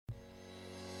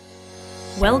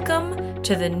Welcome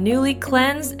to the newly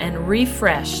cleansed and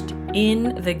refreshed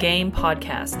In the Game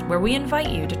podcast, where we invite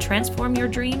you to transform your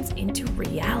dreams into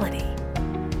reality.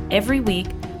 Every week,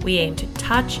 we aim to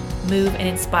touch, move, and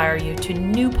inspire you to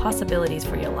new possibilities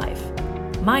for your life.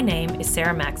 My name is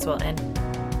Sarah Maxwell,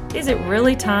 and is it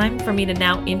really time for me to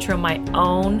now intro my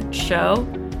own show?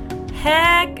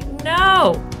 Heck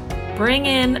no! Bring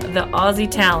in the Aussie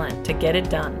talent to get it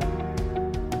done.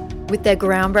 With their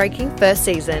groundbreaking first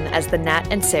season as The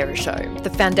Nat and Sarah Show, the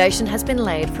foundation has been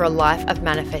laid for a life of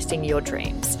manifesting your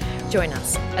dreams. Join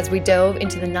us as we delve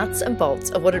into the nuts and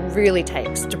bolts of what it really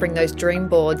takes to bring those dream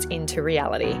boards into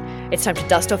reality. It's time to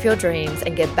dust off your dreams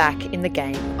and get back in the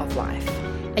game of life.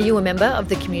 Are you a member of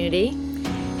the community?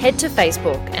 Head to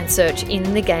Facebook and search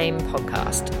In the Game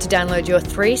podcast to download your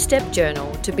 3-step journal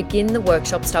to begin the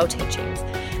workshop-style teachings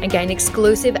and gain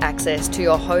exclusive access to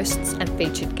your hosts and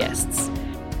featured guests.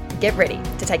 Get ready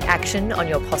to take action on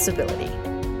your possibility.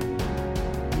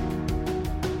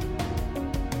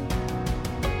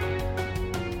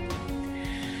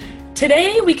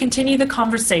 Today, we continue the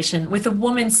conversation with a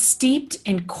woman steeped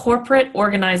in corporate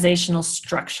organizational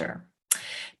structure.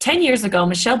 10 years ago,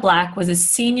 Michelle Black was a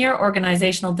senior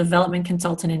organizational development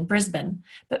consultant in Brisbane,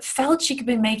 but felt she could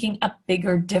be making a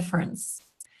bigger difference.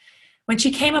 When she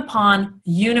came upon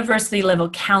university-level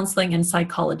counseling and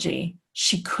psychology,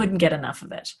 she couldn't get enough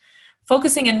of it.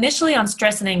 Focusing initially on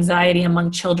stress and anxiety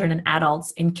among children and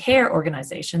adults in care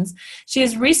organizations, she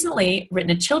has recently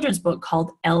written a children's book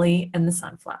called Ellie and the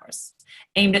Sunflowers,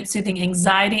 aimed at soothing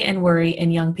anxiety and worry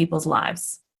in young people's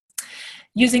lives.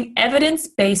 Using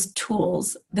evidence-based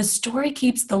tools, the story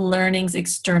keeps the learnings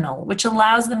external, which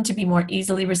allows them to be more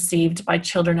easily received by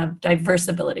children of diverse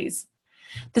abilities.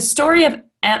 The story of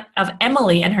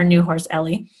Emily and her new horse,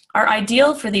 Ellie, are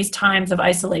ideal for these times of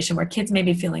isolation where kids may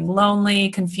be feeling lonely,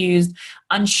 confused,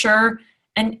 unsure,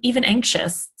 and even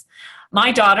anxious.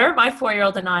 My daughter, my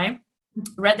 4-year-old, and I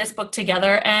read this book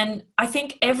together, and I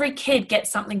think every kid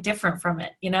gets something different from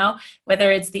it,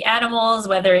 whether it's the animals,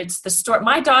 whether it's the story.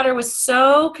 My daughter was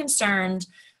so concerned,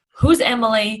 who's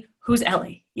Emily, who's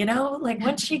Ellie?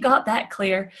 When she got that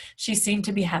clear, she seemed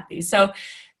to be happy. So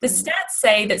the stats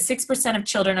say that 6% of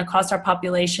children across our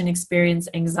population experience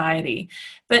anxiety.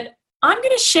 But I'm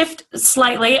going to shift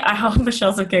slightly, I hope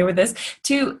Michelle's okay with this,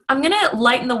 I'm going to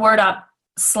lighten the word up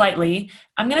slightly.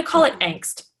 I'm going to call it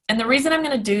angst. And the reason I'm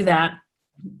going to do that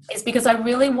is because I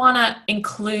really want to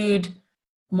include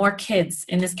more kids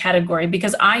in this category,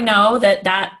 because I know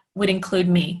that would include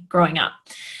me growing up.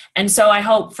 And so I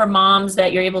hope for moms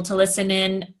that you're able to listen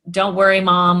in. Don't worry,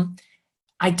 Mom.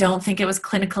 I don't think it was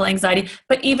clinical anxiety,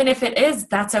 but even if it is,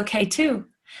 that's okay too.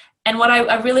 And what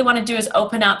I really want to do is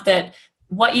open up that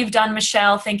what you've done,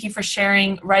 Michelle, thank you for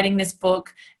sharing, writing this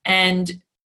book. And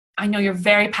I know you're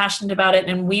very passionate about it,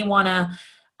 and we want to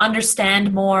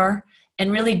understand more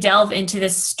and really delve into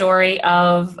this story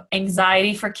of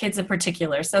anxiety for kids in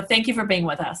particular. So thank you for being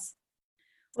with us.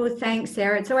 Well, thanks,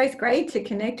 Sarah. It's always great to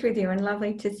connect with you and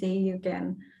lovely to see you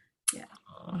again. Yeah.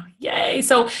 Oh, yay.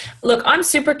 So look, I'm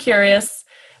super curious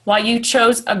why you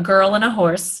chose a girl and a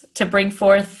horse to bring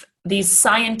forth these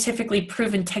scientifically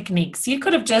proven techniques. You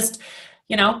could have just,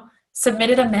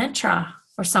 submitted a mantra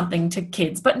or something to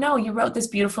kids, but no, you wrote this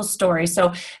beautiful story.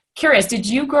 So curious, did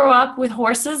you grow up with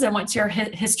horses, and what's your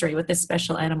history with this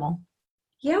special animal?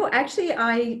 Yeah, well, actually,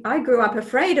 I grew up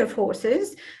afraid of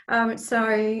horses. But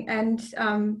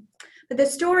the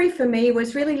story for me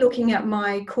was really looking at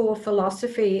my core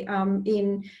philosophy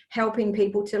in helping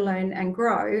people to learn and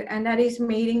grow, and that is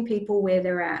meeting people where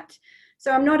they're at.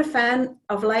 So I'm not a fan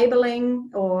of labeling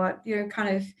or,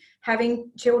 kind of having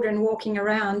children walking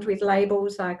around with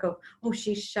labels like, oh,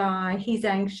 she's shy, he's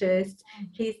anxious,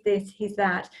 he's this, he's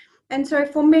that. And so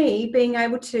for me, being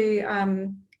able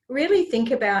to really think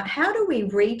about how do we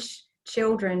reach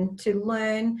children to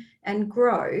learn and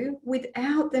grow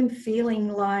without them feeling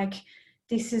like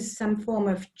this is some form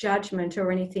of judgment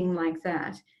or anything like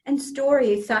that. And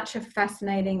story is such a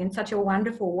fascinating and such a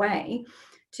wonderful way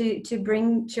to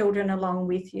bring children along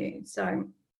with you. So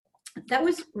that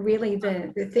was really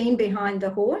the theme behind the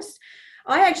horse.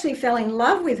 I actually fell in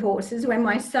love with horses when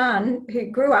my son, who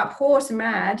grew up horse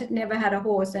mad, never had a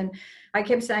horse. And I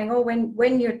kept saying,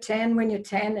 when you're 10.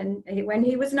 And when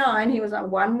he was 9, he was like,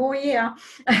 1 more year.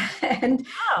 And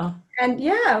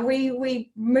yeah,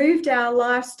 we moved our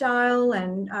lifestyle.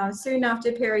 And soon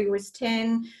after Perry was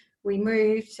 10, we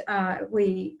moved.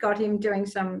 We got him doing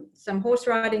some horse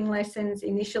riding lessons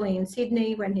initially in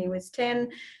Sydney when he was 10.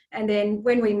 And then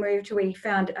when we moved, we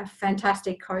found a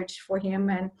fantastic coach for him.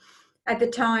 And at the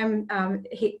time,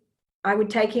 I would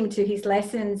take him to his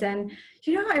lessons, and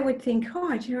I would think, oh,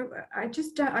 I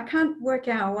can't work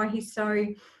out why he's so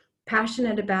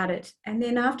passionate about it. And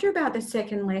then after about the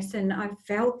second lesson, I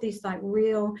felt this like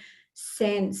real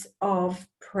sense of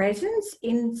presence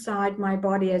inside my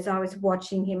body as I was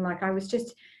watching him. Like, I was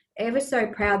just ever so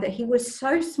proud that he was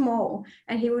so small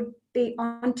and he would be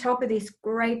on top of this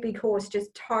great big horse,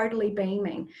 just totally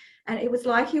beaming. And it was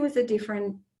like he was a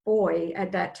different boy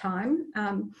at that time.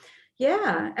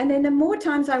 And then the more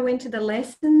times I went to the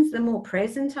lessons, the more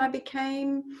present I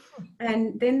became,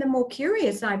 and then the more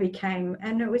curious I became.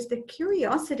 And it was the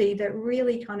curiosity that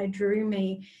really kind of drew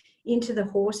me into the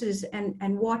horses,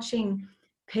 and watching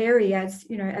Perry as,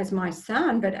 as my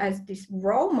son, but as this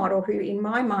role model who in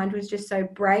my mind was just so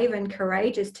brave and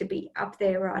courageous to be up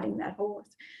there riding that horse.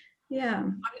 Yeah.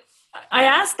 I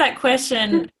asked that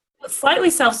question slightly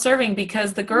self-serving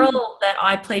because the girl that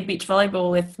I played beach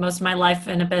volleyball with most of my life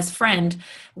and a best friend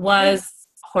was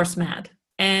horse mad.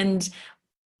 And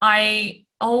I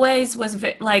always was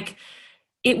like,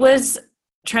 it was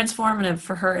transformative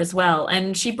for her as well.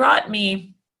 And she brought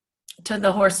me to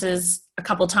the horses a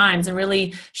couple times and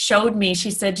really showed me,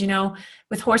 she said,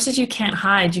 with horses, you can't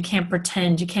hide, you can't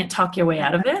pretend, you can't talk your way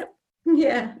out of it.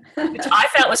 Yeah. Which I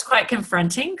felt was quite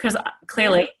confronting because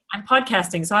clearly I'm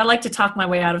podcasting, so I like to talk my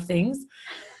way out of things.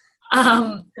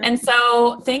 And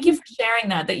so thank you for sharing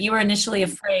that you were initially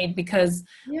afraid, because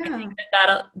I think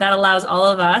that allows all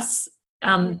of us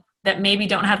that maybe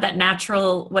don't have that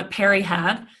natural, what Perry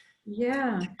had,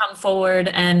 to come forward.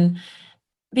 And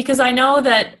because I know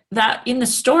that in the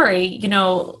story,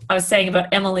 I was saying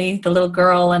about Emily, the little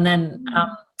girl, and then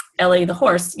Ellie, the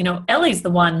horse, Ellie's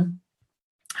the one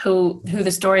who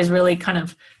the story is really kind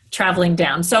of traveling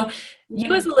down. So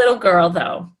you as a little girl,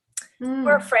 though,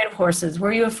 were afraid of horses.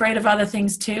 Were you afraid of other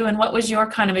things too? And what was your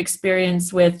kind of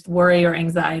experience with worry or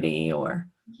anxiety? Or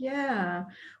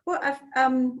well,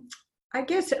 I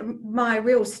guess my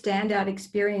real standout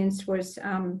experience was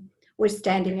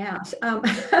standing out,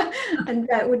 and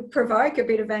that would provoke a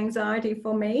bit of anxiety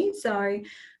for me. So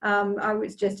I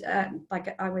was just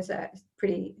I was a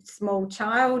pretty small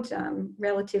child,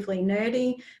 relatively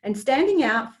nerdy, and standing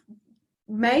out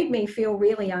made me feel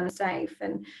really unsafe.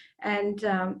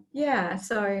 So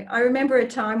I remember a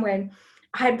time when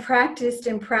I had practiced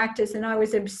and I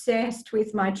was obsessed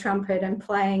with my trumpet and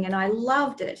playing, and I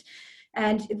loved it.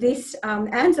 And this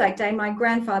Anzac Day, my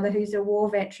grandfather, who's a war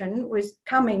veteran, was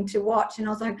coming to watch, and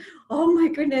I was like, oh my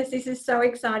goodness, this is so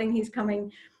exciting, he's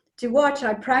coming to watch.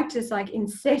 I practiced like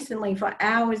incessantly for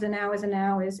hours and hours and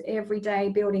hours every day,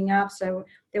 building up. So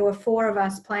there were 4 of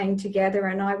us playing together,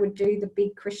 and I would do the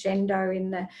big crescendo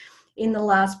in the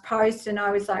last post, and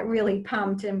I was like really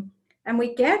pumped. And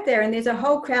we get there, and there's a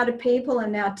whole crowd of people,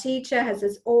 and our teacher has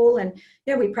us all, and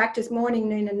we practice morning,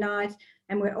 noon and night,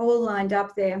 and we're all lined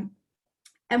up there.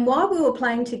 And while we were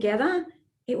playing together,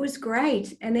 it was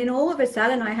great. And then all of a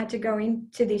sudden I had to go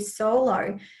into this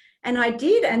solo, and I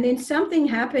did. And then something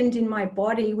happened in my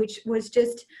body, which was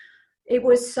just, it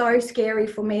was so scary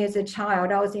for me as a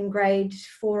child. I was in grade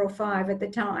 4 or 5 at the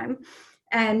time.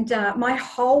 And my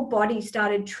whole body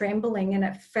started trembling, and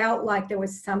it felt like there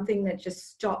was something that just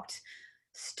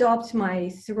stopped my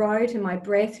throat and my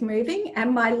breath moving,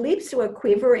 and my lips were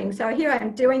quivering. So here I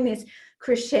am doing this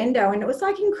crescendo, and it was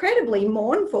like incredibly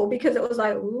mournful, because it was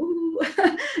like, ooh,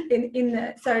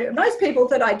 so most people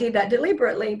thought I did that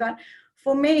deliberately, but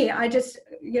for me, I just,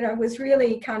 was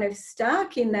really kind of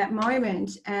stuck in that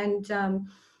moment, and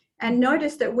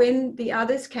noticed that when the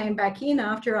others came back in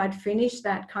after I'd finished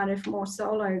that kind of more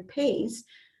solo piece,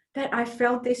 that I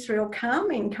felt this real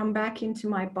calming come back into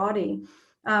my body.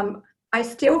 I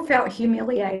still felt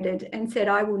humiliated and said,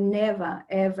 I will never,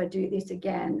 ever do this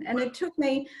again. And it took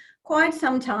me quite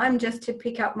some time just to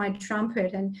pick up my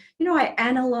trumpet. And, I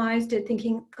analyzed it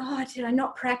thinking, God, did I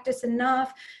not practice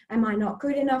enough? Am I not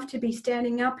good enough to be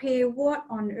standing up here? What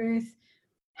on earth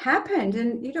happened?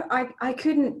 And,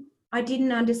 I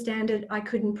didn't understand it. I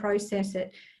couldn't process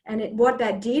it. And what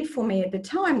that did for me at the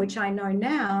time, which I know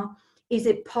now, is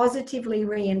it positively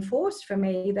reinforced for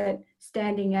me that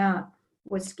standing out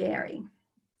was scary.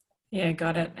 Yeah,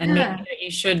 got it. And maybe that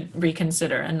you should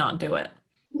reconsider and not do it.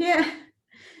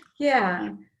 Yeah.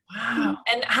 Wow.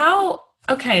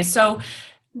 And so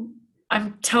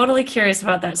I'm totally curious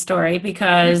about that story,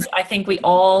 because I think we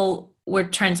all were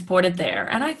transported there.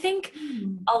 And I think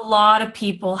a lot of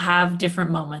people have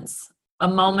different moments, a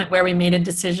moment where we made a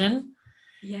decision,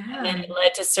 and then it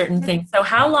led to certain things. So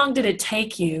how long did it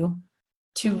take you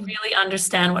to really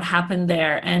understand what happened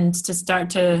there and to start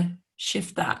to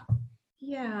shift that?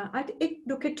 Yeah,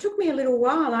 it took me a little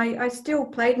while. I still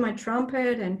played my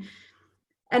trumpet, and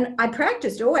And I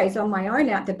practiced always on my own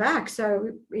out the back,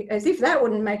 so as if that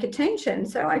wouldn't make attention.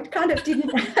 So I kind of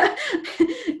didn't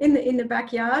in the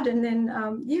backyard, and then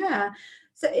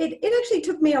So it actually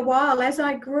took me a while as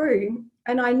I grew,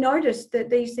 and I noticed that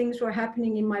these things were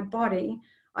happening in my body.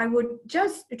 I would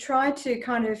just try to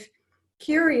kind of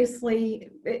curiously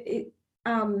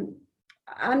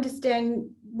understand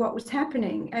what was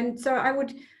happening, and so I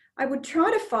would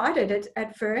try to fight it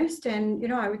at first,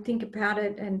 and I would think about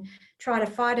it and try to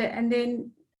fight it, and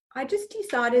then I just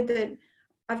decided that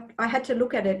I had to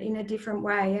look at it in a different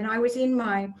way. And I was in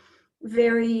my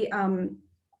very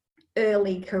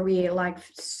early career, like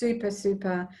super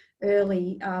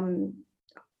early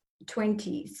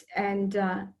 20s, and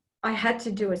I had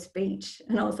to do a speech,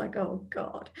 and I was like, oh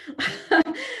God.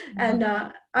 And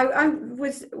I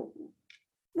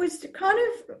was kind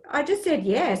of, I just said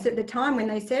yes at the time when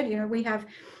they said, we have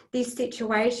this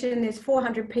situation, there's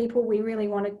 400 people, we really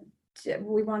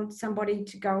we want somebody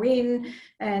to go in,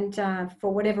 and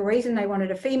for whatever reason they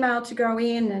wanted a female to go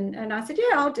in, and I said,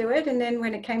 yeah, I'll do it. And then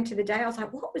when it came to the day, I was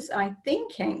like, what was I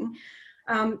thinking?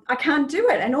 I can't do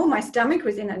it. And all my stomach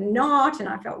was in a knot, and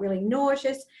I felt really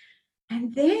nauseous.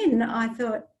 And then I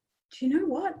thought, do you know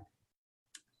what?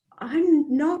 I'm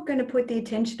not going to put the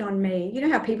attention on me. You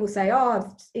know how people say,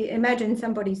 oh, imagine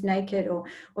somebody's naked or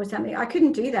something. I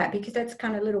couldn't do that because that's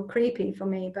kind of a little creepy for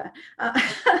me. But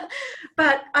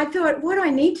but I thought what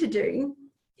I need to do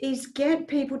is get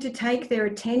people to take their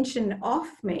attention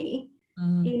off me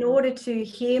in order to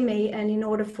hear me and in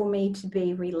order for me to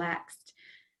be relaxed.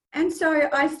 And so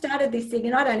I started this thing,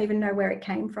 and I don't even know where it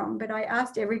came from, but I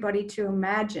asked everybody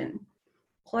to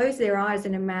close their eyes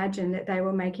and imagine that they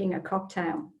were making a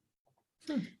cocktail.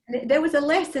 There was a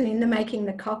lesson in the making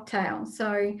the cocktail.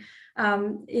 So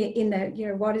in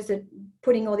the, what is it,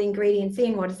 putting all the ingredients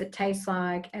in, what does it taste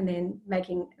like, and then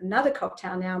making another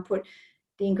cocktail now and put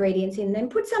the ingredients in, then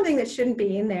put something that shouldn't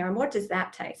be in there, and what does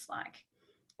that taste like?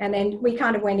 And then we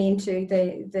kind of went into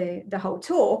the whole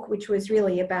talk, which was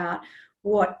really about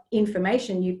what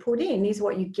information you put in is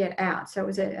what you get out. So it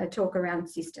was a talk around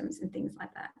systems and things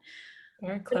like that.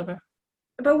 Very clever.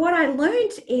 But what I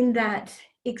learned in that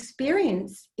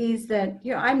experience is that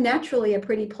I'm naturally a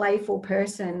pretty playful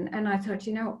person, and I thought,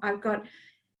 I've got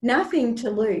nothing to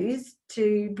lose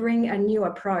to bring a new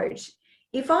approach.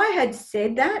 If I had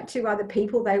said that to other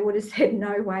people, they would have said,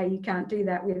 no way, you can't do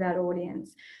that with that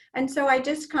audience. And so I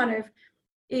just kind of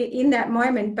in that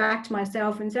moment backed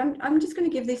myself and said, I'm just going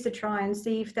to give this a try and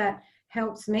see if that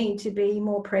helps me to be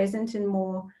more present and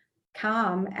more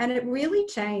calm. And it really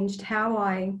changed how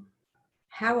I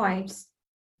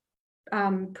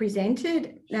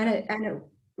presented, and it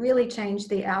really changed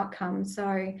the outcome.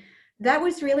 So that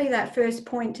was really that first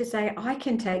point to say, I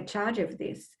can take charge of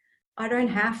this. I don't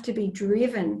have to be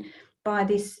driven by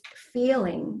this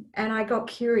feeling. And I got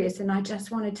curious, and I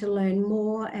just wanted to learn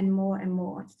more and more and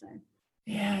more. So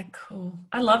yeah, cool.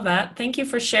 I love that. Thank you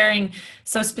for sharing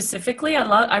so specifically.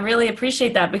 I really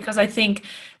appreciate that, because I think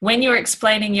when you were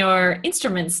explaining your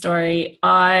instrument story,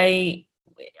 I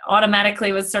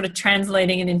automatically was sort of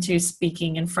translating it into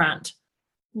speaking in front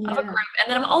of a group. And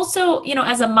then I'm also,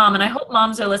 as a mom, and I hope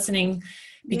moms are listening,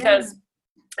 because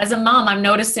as a mom, I'm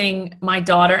noticing my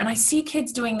daughter, and I see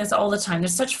kids doing this all the time.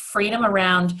 There's such freedom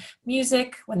around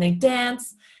music when they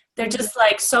dance. They're just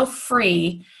like so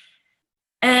free.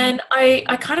 And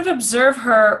I kind of observe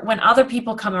her when other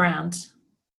people come around.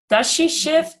 Does she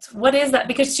shift? What is that?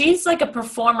 Because she's like a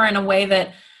performer in a way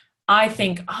that I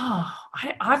think,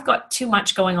 I've got too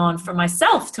much going on for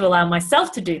myself to allow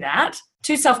myself to do that,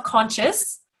 too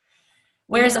self-conscious,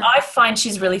 whereas I find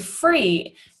she's really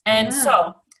free. And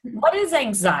so what is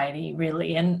anxiety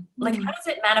really? And like, how does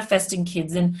it manifest in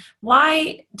kids? And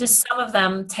why do some of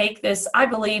them take this? I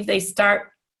believe they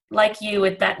start like you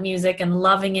with that music and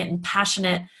loving it and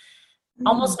passionate,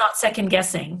 almost not second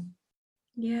guessing.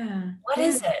 Yeah. What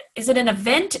is it? Is it an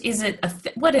event? Is it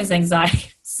what is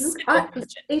anxiety?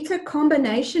 It's a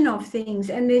combination of things,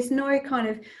 and there's no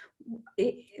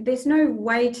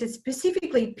way to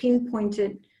specifically pinpoint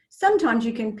it. Sometimes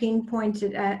you can pinpoint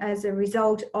it as a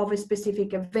result of a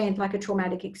specific event, like a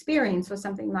traumatic experience or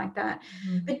something like that.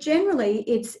 But generally,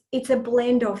 it's a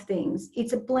blend of things.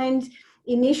 It's a blend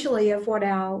initially of what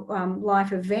our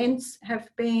life events have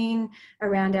been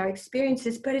around our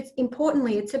experiences, but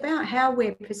it's about how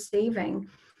we're perceiving,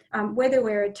 whether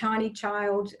we're a tiny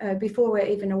child before we're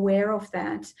even aware of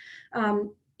that.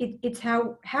 It's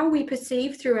how we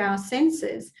perceive through our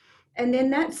senses. And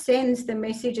then that sends the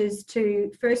messages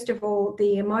to, first of all,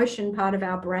 the emotion part of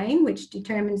our brain, which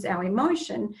determines our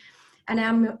emotion. And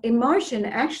our emotion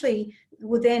actually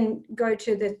will then go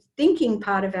to the thinking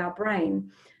part of our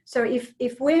brain. So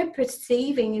if we're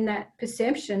perceiving in that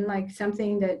perception, like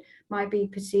something that might be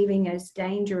perceiving as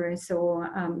dangerous, or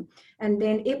and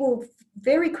then it will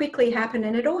very quickly happen,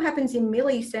 and it all happens in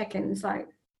milliseconds, like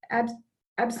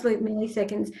absolute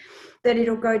milliseconds, that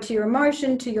it'll go to your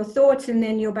emotion, to your thoughts, and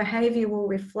then your behavior will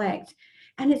reflect.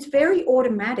 And it's very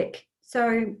automatic.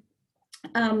 So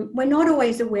we're not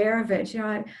always aware of it.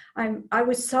 I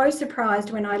was so surprised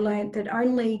when I learned that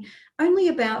only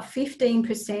about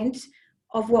 15%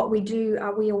 of what we do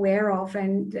are we aware of,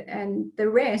 and the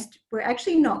rest, we're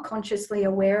actually not consciously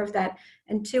aware of that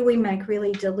until we make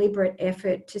really deliberate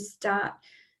effort to start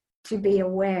to be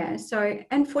aware. So,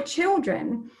 and for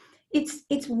children,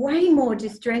 it's way more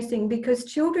distressing, because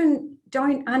children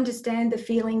don't understand the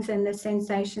feelings and the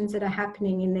sensations that are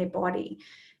happening in their body,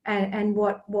 and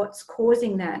what's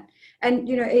causing that. And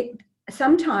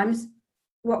sometimes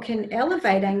what can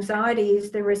elevate anxiety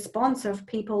is the response of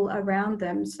people around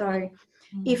them. So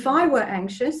if I were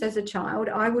anxious as a child,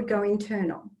 I would go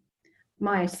internal.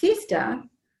 My sister,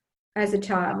 as a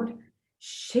child,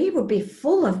 she would be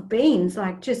full of beans,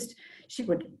 like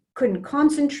couldn't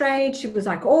concentrate. She was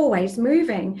like always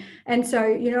moving. And so,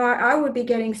 I would be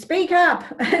getting, speak up.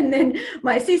 And then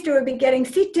my sister would be getting,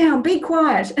 sit down, be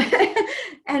quiet.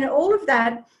 And all of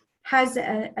that has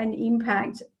an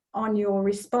impact on your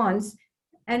response,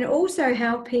 and also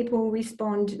how people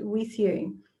respond with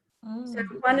you. So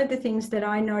one of the things that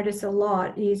I notice a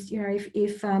lot is,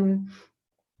 if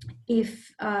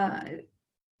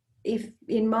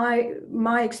in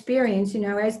my experience,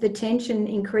 as the tension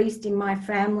increased in my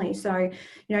family, so,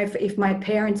 if my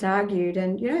parents argued,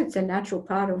 and, it's a natural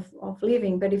part of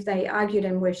living, but if they argued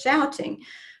and were shouting,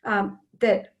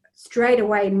 that straight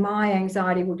away my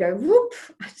anxiety would go whoop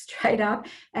straight up.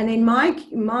 And then my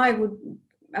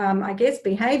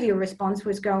behavior response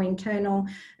was go internal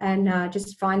and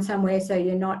just find somewhere so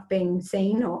you're not being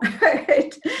seen or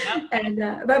heard. And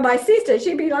but my sister,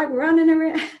 she'd be like running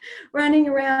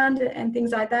around and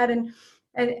things like that.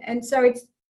 And so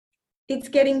it's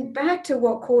getting back to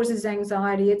what causes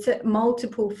anxiety. It's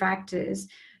multiple factors.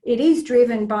 It is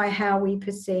driven by how we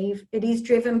perceive. It is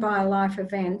driven by life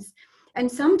events. And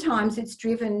sometimes it's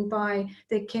driven by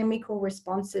the chemical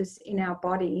responses in our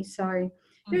body. So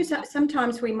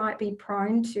sometimes we might be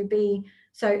prone to be,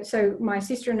 so my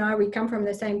sister and I, we come from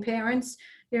the same parents.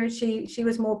 She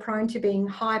was more prone to being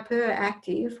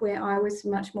hyperactive, where I was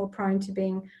much more prone to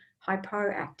being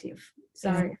hypoactive.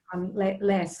 So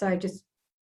less. So just,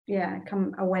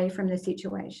 come away from the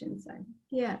situation. So,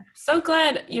 So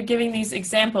glad you're giving these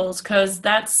examples, because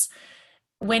that's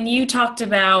when you talked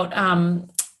about,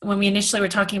 when we initially were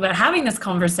talking about having this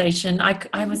conversation,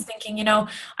 I was thinking,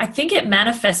 I think it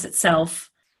manifests itself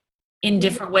in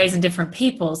different ways in different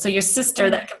people. So your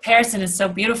sister, that comparison is so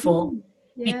beautiful,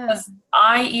 because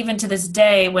I, even to this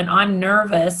day, when I'm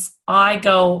nervous, I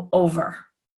go over.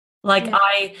 Like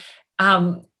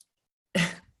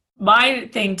my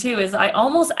thing too is I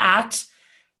almost act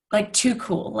like too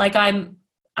cool. Like I've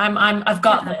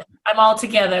got it. I'm all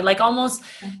together, like almost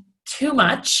too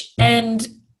much. And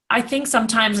I think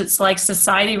sometimes it's like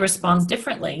society responds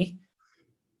differently.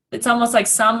 It's almost like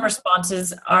some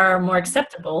responses are more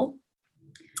acceptable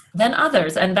than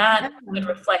others. And that would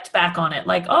reflect back on it.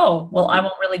 Like, oh, well, I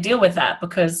won't really deal with that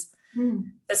because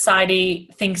society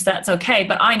thinks that's okay.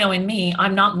 But I know in me,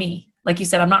 I'm not me. Like you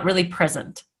said, I'm not really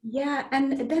present. Yeah,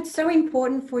 and that's so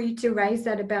important for you to raise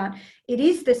that about. It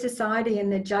is the society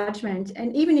and the judgment.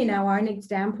 And even in our own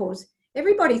examples,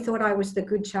 everybody thought I was the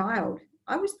good child.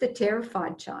 I was the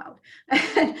terrified child.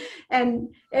 and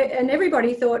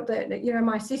everybody thought that,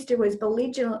 my sister was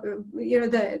belligerent,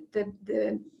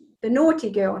 the naughty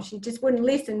girl. She just wouldn't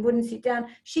listen, wouldn't sit down.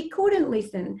 She couldn't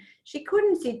listen. She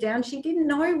couldn't sit down. She didn't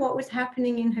know what was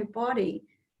happening in her body.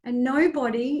 And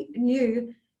nobody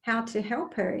knew how to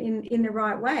help her in the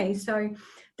right way. So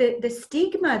the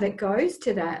stigma that goes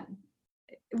to that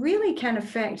really can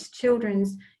affect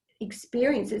children's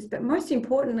experiences, but most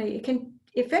importantly, it can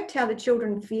affect how the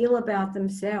children feel about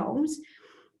themselves,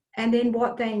 and then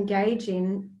what they engage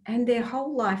in, and their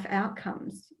whole life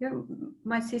outcomes.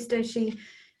 My sister,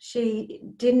 she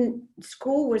didn't,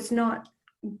 school was not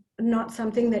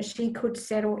something that she could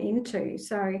settle into,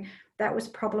 so that was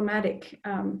problematic.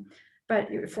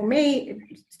 But for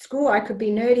me, school, I could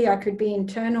be nerdy, I could be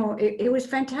internal. It was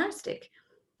fantastic.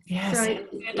 Yes, so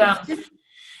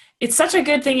it's such a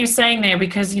good thing you're saying there,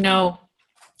 because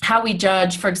how we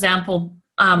judge, for example,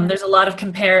 there's a lot of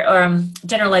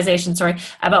generalization,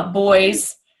 about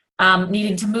boys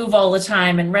needing to move all the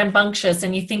time and rambunctious.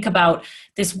 And you think about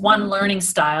this one learning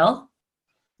style,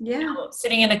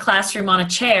 sitting in a classroom on a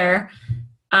chair.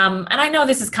 And I know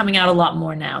this is coming out a lot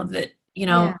more now, that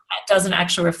Yeah. doesn't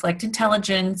actually reflect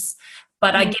intelligence.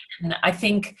 But Mm. again, I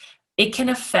think it can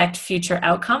affect future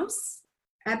outcomes,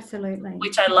 Absolutely.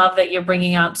 which I love that you're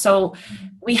bringing up. So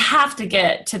we have to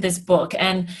get to this book,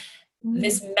 and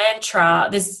this mantra,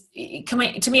 to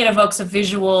me, it evokes a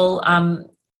visual.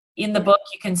 In the book,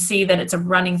 you can see that it's a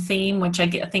running theme, which I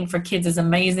think for kids is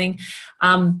amazing.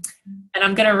 And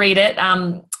I'm going to read it.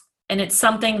 And it's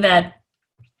something that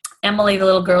Emily, the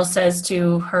little girl, says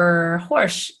to her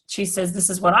horse. She says, "This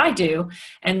is what I do."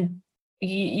 And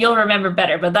you'll remember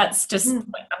better, but that's just,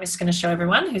 I'm just going to show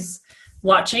everyone who's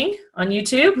watching on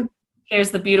YouTube.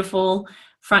 Here's the beautiful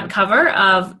front cover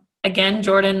of, again,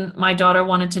 Jordan, my daughter,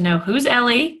 wanted to know who's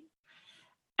Ellie.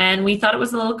 And we thought it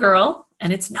was a little girl,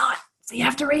 and it's not. So you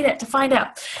have to read it to find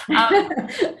out.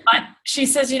 But she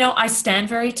says, I stand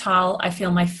very tall. I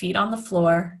feel my feet on the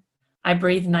floor. I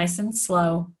breathe nice and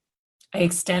slow. I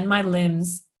extend my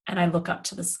limbs, and I look up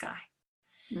to the sky.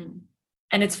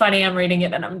 And it's funny, I'm reading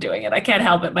it and I'm doing it. I can't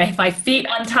help it. My feet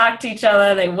untucked each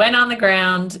other. They went on the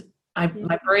ground.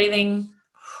 My breathing,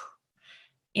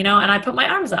 and I put my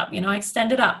arms up, I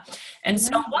extend it up. And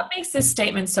so what makes this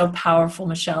statement so powerful,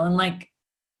 Michelle?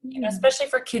 And especially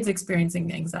for kids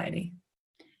experiencing anxiety?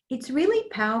 It's really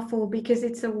powerful because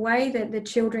it's a way that the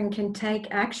children can take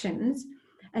actions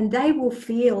and they will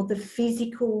feel the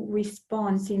physical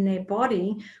response in their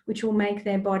body, which will make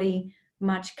their body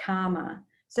much calmer.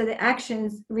 So the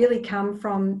actions really come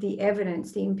from the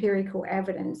evidence, the empirical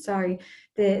evidence. So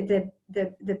the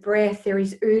breath, there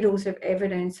is oodles of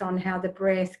evidence on how the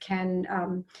breath can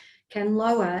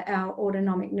lower our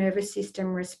autonomic nervous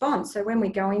system response. So when we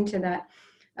go into that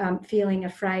feeling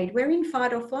afraid, we're in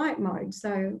fight or flight mode.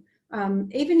 So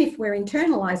even if we're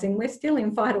internalizing, we're still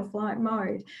in fight or flight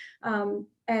mode.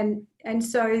 And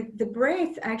so the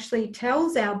breath actually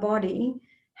tells our body,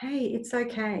 hey, it's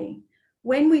okay.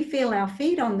 When we feel our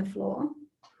feet on the floor,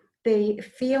 the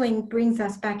feeling brings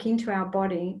us back into our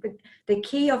body. But the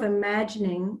key of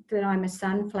imagining that I'm a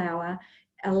sunflower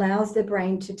allows the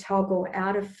brain to toggle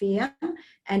out of fear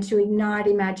and to ignite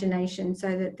imagination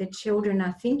so that the children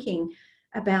are thinking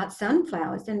about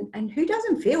sunflowers. And who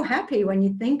doesn't feel happy when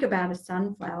you think about a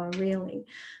sunflower, really?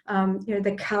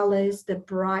 The colors, the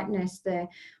brightness,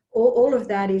 all of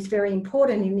that is very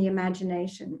important in the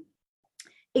imagination.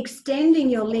 Extending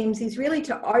your limbs is really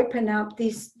to open up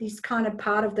this kind of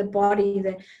part of the body,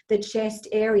 the chest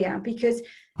area, because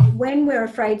when we're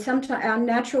afraid, sometimes our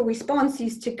natural response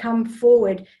is to come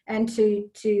forward and to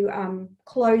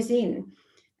close in,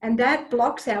 and that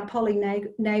blocks our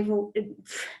polyvagal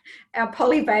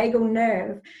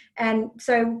nerve. And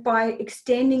so by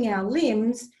extending our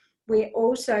limbs, we're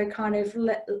also kind of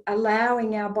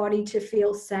allowing our body to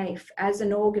feel safe. As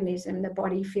an organism, the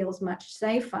body feels much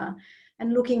safer.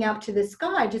 And looking up to the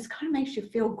sky just kind of makes you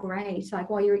feel great,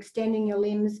 like while you're extending your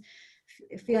limbs,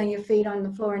 feeling your feet on the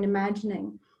floor and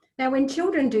imagining. Now, when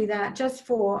children do that, just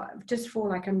for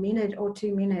like a minute or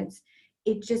 2 minutes,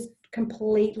 it just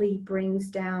completely brings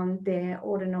down their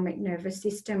autonomic nervous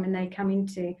system and they come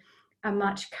into a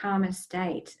much calmer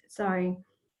state. So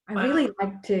I really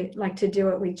like to do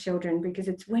it with children, because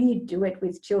it's when you do it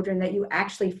with children that you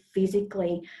actually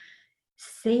physically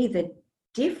see the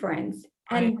difference.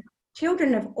 And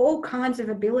children of all kinds of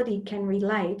ability can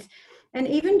relate, and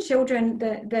even children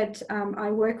that I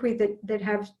work with that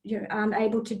have aren't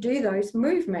able to do those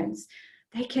movements,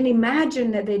 they can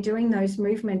imagine that they're doing those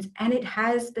movements, and it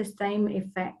has the same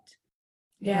effect.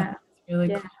 Yeah, it's really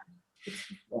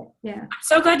cool. Yeah. I'm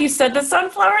so glad you said the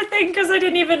sunflower thing, because I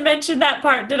didn't even mention that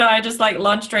part, did I? I just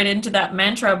launched right into that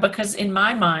mantra, because in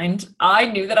my mind, I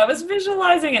knew that I was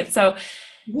visualizing it. So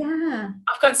yeah,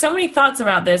 I've got so many thoughts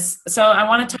about this. So I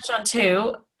want to touch on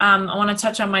two. I want to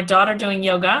touch on my daughter doing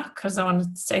yoga, because I want to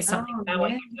say something about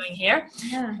what you're doing here.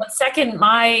 Yeah. But second,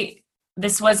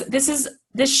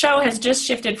 this show has just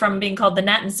shifted from being called the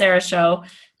Nat and Sarah Show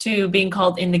to being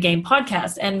called In the Game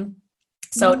Podcast. And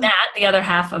so Nat, the other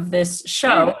half of this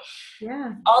show,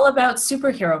 all about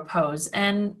superhero pose.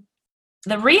 And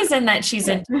the reason that she's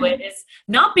into it is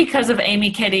not because of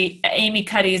Amy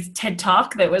Cuddy's TED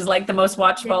Talk that was like the most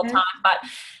watched of all time, but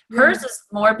hers is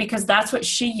more because that's what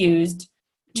she used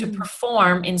to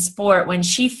perform in sport when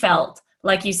she felt,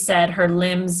 like you said, her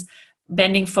limbs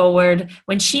bending forward.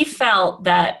 When she felt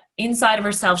that inside of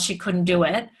herself she couldn't do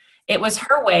it, it was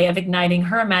her way of igniting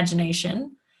her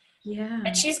imagination. Yeah.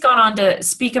 And she's gone on to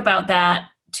speak about that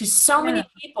to so many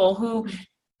people who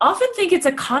often think it's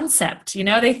a concept,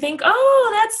 they think,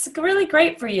 oh, that's really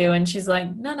great for you. And she's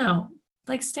like, no,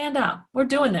 stand up. We're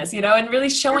doing this, and really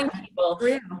showing people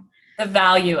the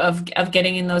value of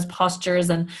getting in those postures.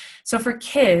 And so for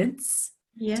kids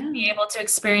to be able to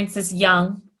experience this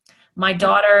young, my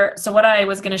daughter, so what I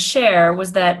was going to share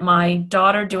was that my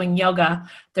daughter doing yoga,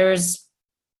 there's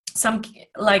some,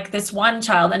 like this one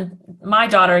child, and my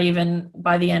daughter even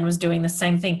by the end was doing the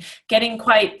same thing, getting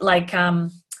quite like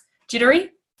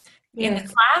jittery in the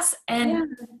class. And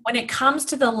when it comes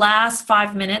to the last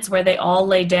 5 minutes where they all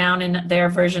lay down in their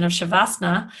version of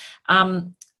Shavasana,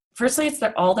 firstly, it's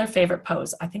all their favorite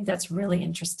pose. I think that's really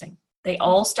interesting. They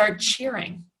all start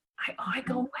cheering. I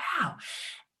go, wow.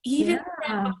 Even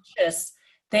rambunctious,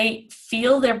 they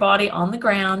feel their body on the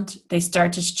ground. They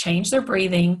start to change their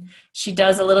breathing. She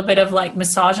does a little bit of like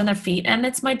massage on their feet, and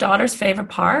it's my daughter's favorite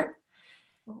part.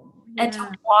 And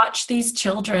to watch these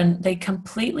children, they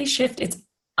completely shift. It's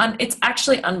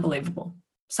actually unbelievable.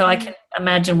 So I can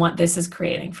imagine what this is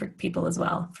creating for people as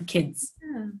well, for kids.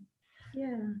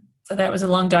 Yeah. So that was a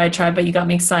long diatribe, but you got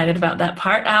me excited about that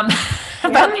part,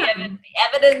 about the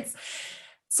evidence.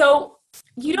 So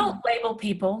you don't label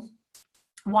people.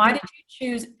 Why did you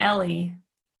choose Ellie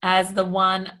as the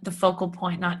focal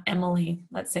point, not Emily,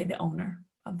 let's say the owner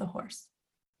of the horse?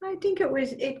 I think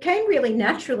it came really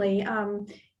naturally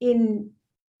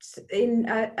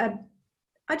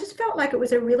I just felt like it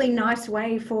was a really nice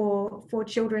way for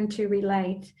children to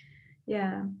relate.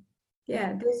 Yeah.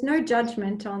 There's no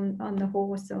judgment on the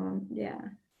horse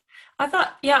I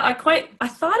thought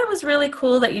it was really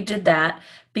cool that you did that,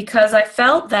 because I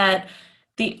felt that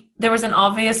there was an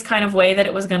obvious kind of way that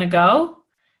it was going to go.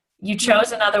 You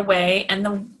chose another way,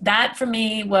 and that for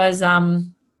me was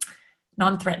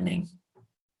non-threatening.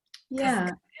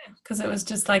 Yeah. Because it was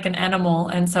just like an animal,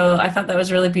 and so I thought that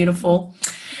was really beautiful.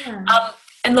 Yeah.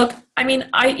 And look, I mean,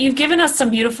 you've given us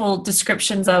some beautiful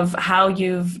descriptions of how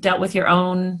you've dealt with your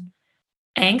own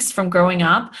angst from growing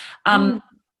up.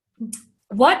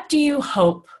 What do you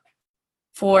hope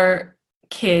for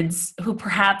kids who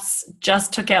perhaps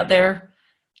just took out their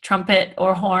trumpet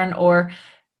or horn or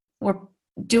were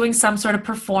doing some sort of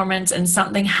performance and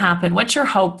something happened? What's your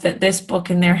hope that this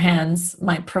book in their hands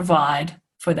might provide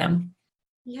for them?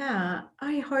 Yeah,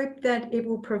 I hope that it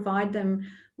will provide them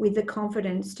with the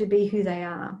confidence to be who they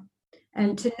are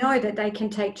and to know that they can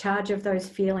take charge of those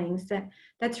feelings.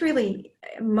 That's really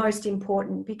most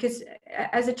important, because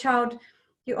as a child,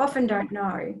 you often don't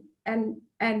know.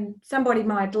 And somebody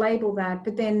might label that,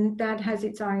 but then that has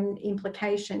its own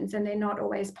implications, and they're not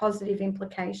always positive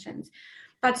implications.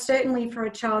 But certainly for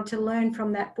a child to learn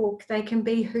from that book, they can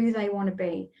be who they want to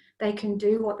be. They can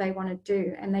do what they want to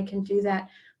do, and they can do that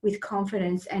with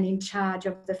confidence and in charge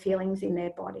of the feelings in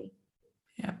their body.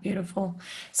 Yeah, beautiful.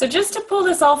 So just to pull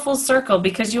this all full circle,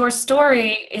 because your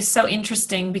story is so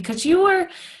interesting, because you were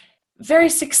very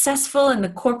successful in the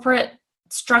corporate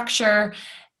structure.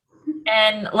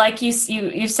 And like you've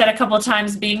said a couple of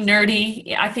times, being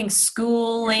nerdy, I think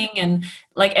schooling and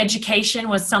like education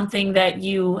was something that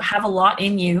you have a lot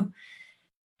in you.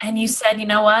 And you said, you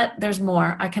know what, there's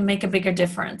more. I can make a bigger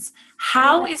difference.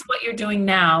 How is what you're doing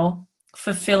now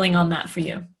fulfilling on that for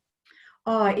you?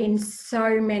 Oh, in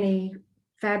so many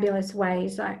fabulous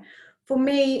ways. For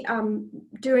me,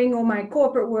 doing all my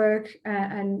corporate work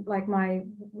and like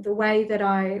the way that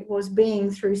I was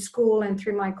being through school and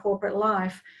through my corporate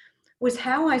life was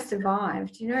how I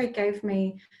survived. You know, it gave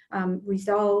me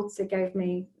results. It gave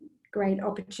me great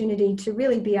opportunity to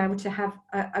really be able to have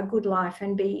a good life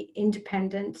and be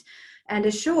independent and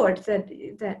assured that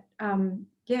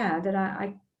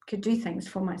I could do things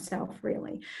for myself,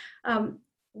 really.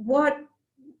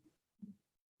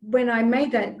 When I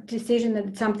made that decision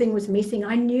that something was missing,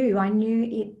 I knew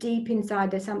it deep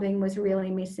inside that something was really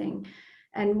missing.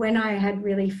 And when I had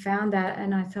really found that,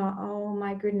 and I thought, oh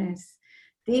my goodness,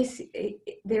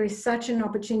 there is such an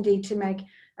opportunity to make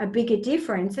a bigger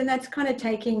difference. And that's kind of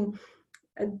taking,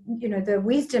 the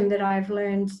wisdom that I've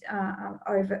learned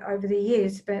over the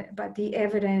years, but the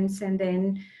evidence, and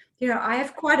then, I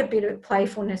have quite a bit of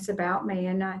playfulness about me,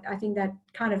 and I think that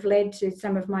kind of led to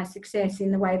some of my success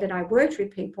in the way that I worked with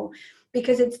people,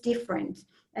 because it's different,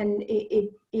 and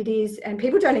it is, and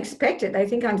people don't expect it. They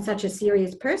think I'm such a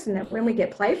serious person that when we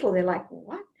get playful, they're like,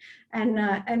 what? And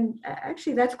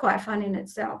actually that's quite fun in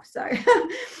itself. So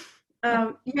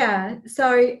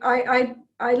so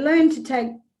I learned to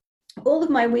take all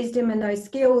of my wisdom and those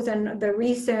skills and the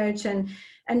research and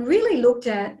really looked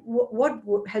at what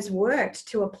has worked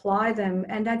to apply them.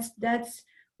 And that's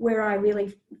where I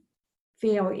really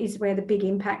feel is where the big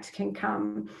impact can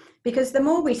come. Because the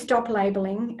more we stop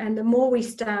labeling and the more we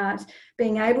start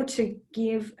being able to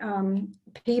give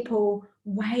people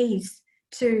ways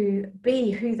to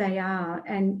be who they are,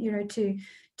 and,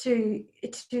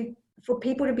 for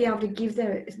people to be able to give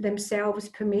themselves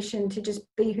permission to just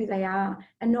be who they are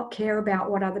and not care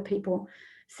about what other people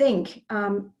think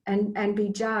and be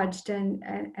judged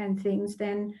and things,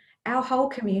 then our whole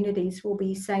communities will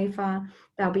be safer,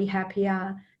 they'll be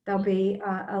happier, they'll be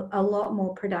a lot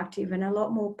more productive and a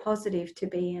lot more positive to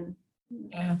be in.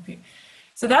 Yeah.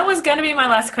 So that was going to be my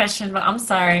last question, but I'm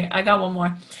sorry, I got one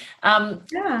more.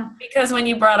 Because when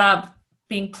you brought up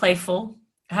being playful,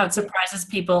 how it surprises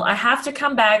people, I have to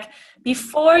come back.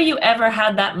 Before you ever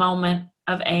had that moment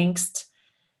of angst,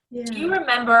 do you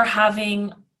remember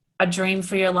having a dream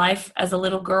for your life as a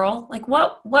little girl? Like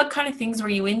what kind of things were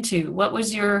you into? What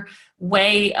was your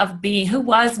way of being? Who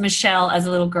was Michelle as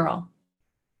a little girl?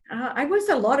 I was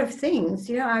a lot of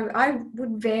things. I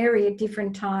would vary at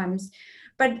different times.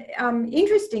 But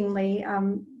interestingly,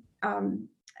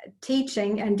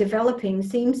 teaching and developing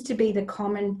seems to be the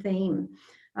common theme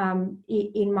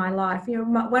in my life.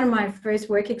 One of my first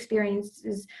work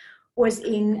experiences was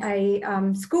in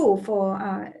a school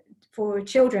for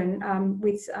children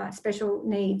with special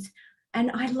needs,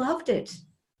 and I loved it.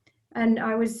 And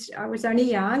I was only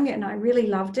young, and I really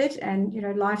loved it. And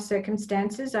life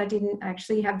circumstances, I didn't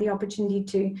actually have the opportunity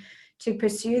to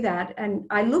pursue that. And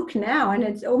I look now, and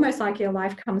it's almost like your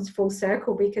life comes full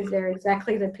circle, because they're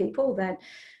exactly the people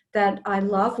that I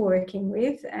love working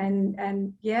with, and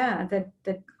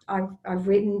that I've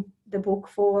written the book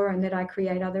for, and that I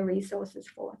create other resources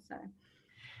for. So.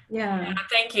 Yeah,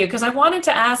 thank you. Because I wanted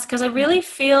to ask, because I really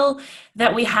feel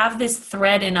that we have this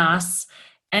thread in us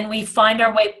and we find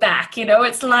our way back.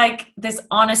 It's like this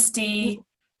honesty,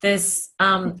 this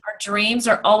our dreams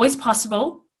are always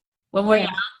possible when we're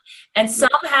young. And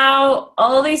somehow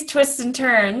all these twists and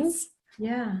turns,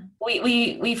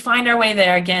 we find our way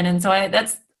there again. And so I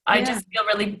just feel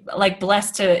really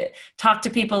blessed to talk to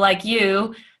people like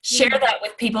you, share that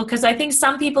with people, because I think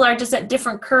some people are just at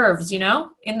different curves,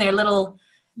 in their little.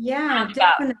 Yeah,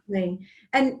 definitely.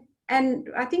 And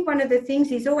I think one of the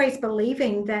things is always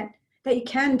believing that you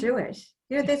can do it.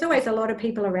 There's always a lot of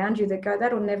people around you that go,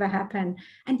 that'll never happen.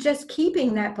 And just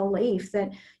keeping that belief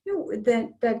that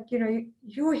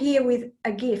you're here with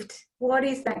a gift. What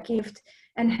is that gift,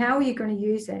 and how are you going to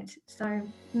use it? So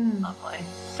lovely.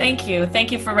 Thank you.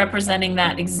 Thank you for representing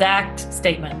that exact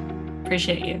statement.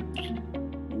 Appreciate you.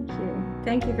 Thank you.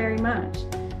 Thank you very much.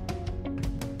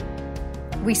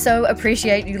 We so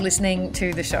appreciate you listening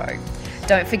to the show.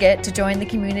 Don't forget to join the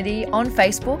community on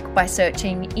Facebook by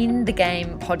searching In The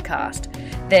Game Podcast.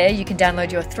 There you can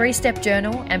download your 3-step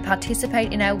journal and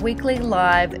participate in our weekly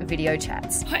live video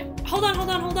chats. Hold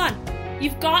on.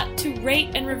 You've got to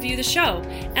rate and review the show.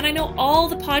 And I know all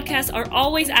the podcasts are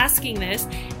always asking this,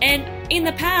 and in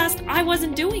the past, I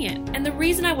wasn't doing it. And the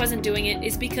reason I wasn't doing it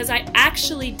is because I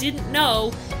actually didn't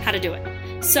know how to do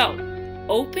it. So,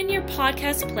 open your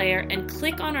podcast player and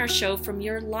click on our show from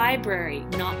your library,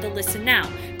 not the Listen Now.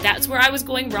 That's where I was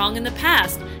going wrong in the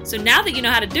past. So now that you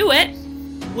know how to do it,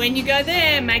 when you go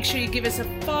there, make sure you give us a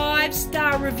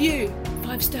 5-star review.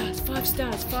 5 stars.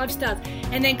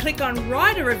 And then click on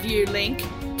write a review link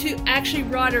to actually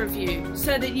write a review,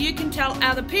 so that you can tell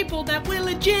other people that we're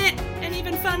legit and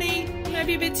even funny,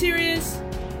 maybe a bit serious.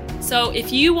 So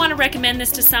if you want to recommend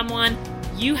this to someone,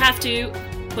 you have to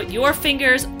put your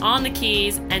fingers on the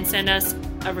keys and send us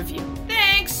a review.